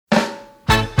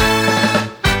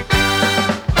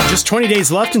Just 20 days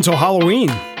left until Halloween.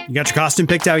 You got your costume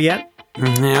picked out yet?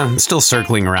 Yeah, I'm still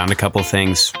circling around a couple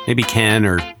things. Maybe Ken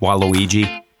or Waluigi.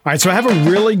 All right, so I have a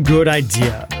really good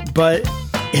idea, but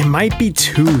it might be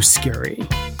too scary.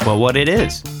 Well, what it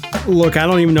is? Look, I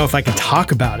don't even know if I can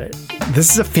talk about it. This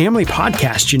is a family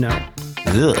podcast, you know.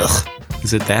 Ugh.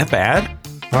 Is it that bad?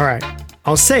 All right,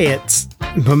 I'll say it,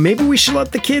 but maybe we should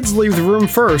let the kids leave the room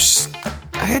first.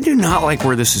 I do not like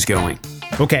where this is going.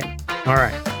 Okay, all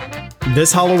right.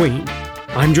 This Halloween,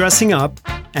 I'm dressing up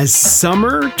as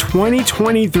Summer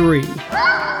 2023.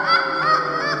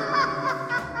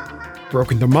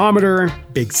 Broken thermometer,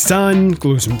 big sun,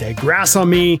 glue some dead grass on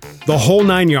me, the whole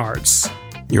 9 yards.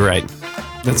 You're right.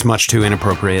 That's much too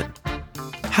inappropriate.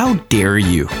 How dare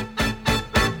you?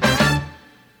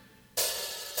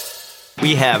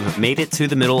 We have made it to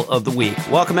the middle of the week.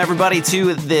 Welcome, everybody,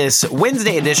 to this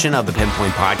Wednesday edition of the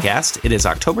Pinpoint Podcast. It is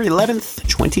October 11th,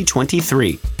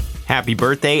 2023. Happy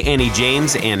birthday, Annie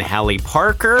James and Hallie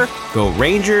Parker. Go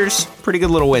Rangers. Pretty good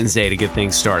little Wednesday to get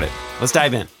things started. Let's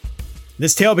dive in.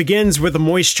 This tale begins with the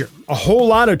moisture. A whole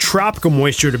lot of tropical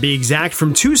moisture, to be exact,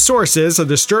 from two sources, a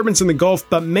disturbance in the Gulf,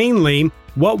 but mainly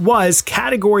what was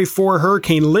Category 4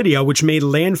 Hurricane Lydia, which made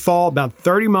landfall about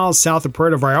 30 miles south of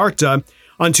Puerto Vallarta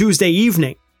on Tuesday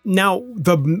evening. Now,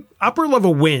 the upper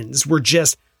level winds were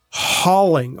just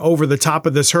hauling over the top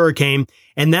of this hurricane,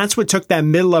 and that's what took that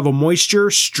mid-level moisture,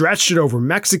 stretched it over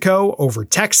Mexico, over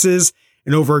Texas,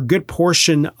 and over a good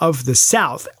portion of the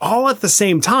South. All at the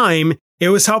same time, it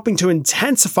was helping to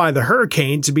intensify the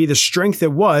hurricane to be the strength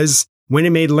it was when it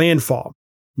made landfall.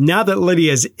 Now that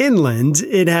Lydia's inland,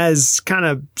 it has kind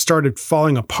of started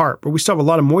falling apart, but we still have a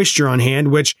lot of moisture on hand,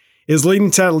 which is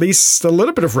leading to at least a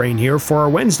little bit of rain here for our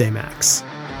Wednesday max.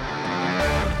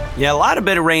 Yeah, a lot of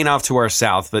bit of rain off to our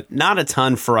south, but not a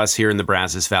ton for us here in the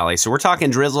Brazos Valley. So we're talking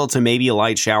drizzle to maybe a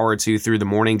light shower or two through the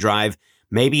morning drive,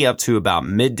 maybe up to about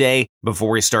midday before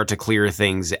we start to clear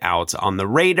things out on the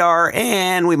radar.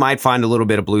 And we might find a little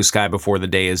bit of blue sky before the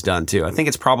day is done too. I think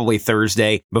it's probably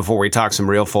Thursday before we talk some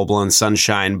real full-blown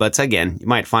sunshine. But again, you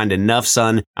might find enough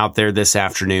sun out there this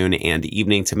afternoon and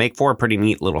evening to make for a pretty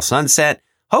neat little sunset.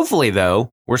 Hopefully,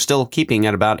 though, we're still keeping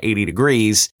at about 80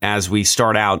 degrees as we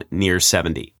start out near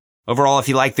 70. Overall, if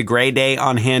you like the gray day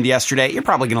on hand yesterday, you're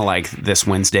probably going to like this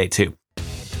Wednesday, too.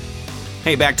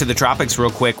 Hey, back to the tropics real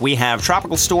quick. We have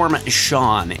Tropical Storm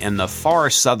Sean in the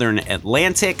far southern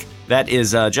Atlantic. That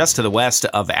is just to the west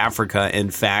of Africa,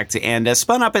 in fact, and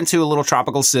spun up into a little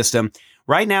tropical system.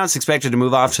 Right now, it's expected to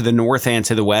move off to the north and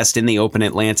to the west in the open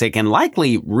Atlantic and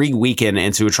likely re-weaken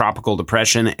into a tropical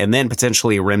depression and then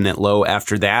potentially a remnant low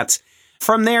after that.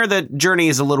 From there, the journey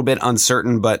is a little bit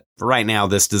uncertain, but for right now,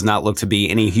 this does not look to be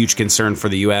any huge concern for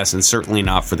the U.S. and certainly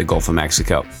not for the Gulf of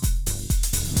Mexico.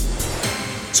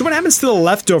 So what happens to the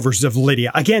leftovers of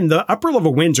Lydia? Again, the upper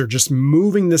level winds are just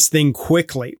moving this thing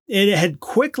quickly. It had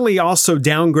quickly also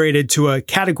downgraded to a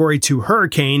Category 2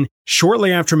 hurricane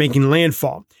shortly after making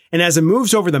landfall. And as it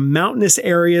moves over the mountainous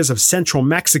areas of central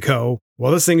Mexico,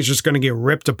 well, this thing is just going to get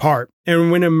ripped apart. And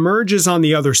when it emerges on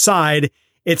the other side,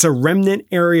 it's a remnant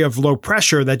area of low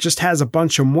pressure that just has a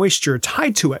bunch of moisture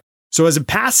tied to it. So as it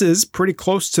passes pretty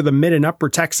close to the mid and upper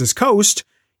Texas coast,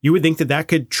 you would think that that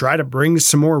could try to bring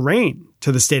some more rain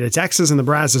to the state of Texas and the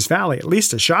Brazos Valley, at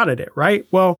least a shot at it, right?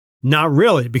 Well, not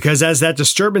really, because as that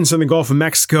disturbance in the Gulf of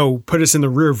Mexico put us in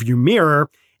the rearview mirror,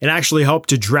 it actually helped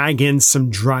to drag in some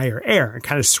drier air and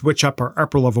kind of switch up our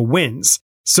upper level winds.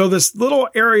 So this little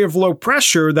area of low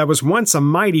pressure that was once a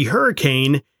mighty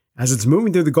hurricane, as it's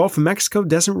moving through the Gulf of Mexico,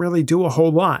 doesn't really do a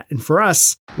whole lot. And for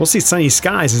us, we'll see sunny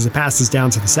skies as it passes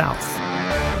down to the south.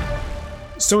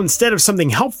 So instead of something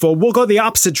helpful, we'll go the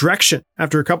opposite direction.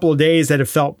 After a couple of days that have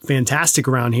felt fantastic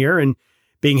around here and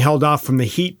being held off from the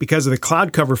heat because of the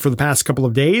cloud cover for the past couple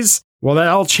of days, well, that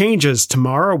all changes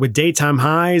tomorrow with daytime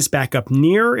highs back up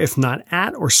near, if not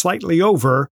at or slightly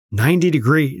over, 90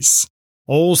 degrees.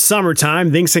 Old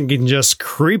summertime thinks it can just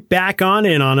creep back on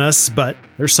in on us, but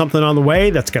there's something on the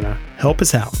way that's going to help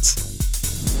us out.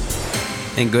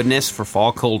 Thank goodness for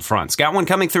fall cold fronts. Got one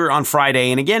coming through on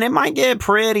Friday, and again, it might get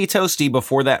pretty toasty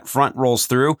before that front rolls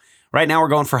through. Right now, we're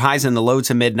going for highs in the low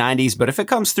to mid 90s, but if it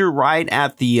comes through right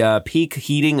at the peak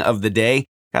heating of the day,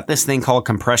 got this thing called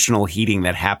compressional heating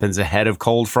that happens ahead of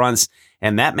cold fronts,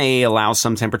 and that may allow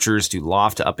some temperatures to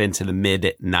loft up into the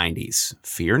mid 90s.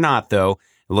 Fear not, though.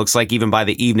 It looks like even by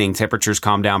the evening, temperatures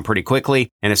calm down pretty quickly,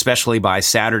 and especially by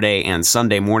Saturday and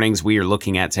Sunday mornings, we are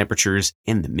looking at temperatures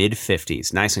in the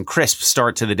mid-50s. Nice and crisp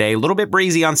start to the day. A little bit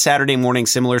breezy on Saturday morning,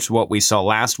 similar to what we saw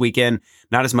last weekend.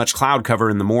 Not as much cloud cover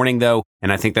in the morning, though,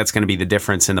 and I think that's going to be the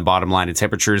difference in the bottom line of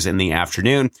temperatures in the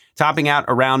afternoon. Topping out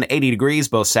around 80 degrees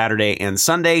both Saturday and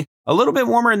Sunday. A little bit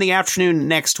warmer in the afternoon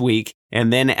next week.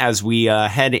 And then as we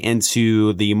head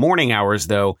into the morning hours,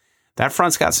 though, that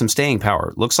front's got some staying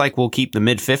power. Looks like we'll keep the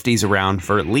mid-50s around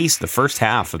for at least the first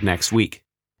half of next week.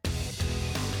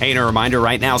 Hey, and a reminder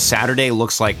right now, Saturday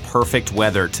looks like perfect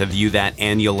weather to view that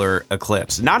annular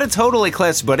eclipse. Not a total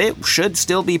eclipse, but it should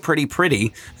still be pretty.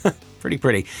 Pretty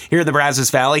here in the Brazos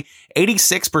Valley.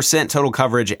 86% total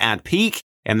coverage at peak.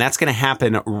 And that's going to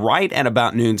happen right at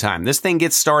about noontime. This thing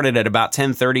gets started at about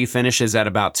 10:30, finishes at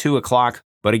about 2 o'clock.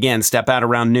 But again, step out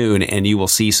around noon and you will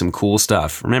see some cool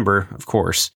stuff. Remember, of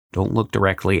course, don't look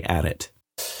directly at it.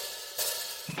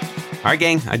 All right,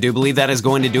 gang, I do believe that is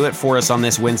going to do it for us on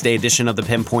this Wednesday edition of the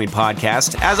Pinpoint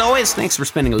Podcast. As always, thanks for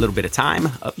spending a little bit of time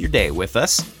of your day with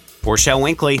us. For Shell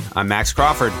Winkley, I'm Max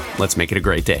Crawford. Let's make it a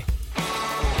great day.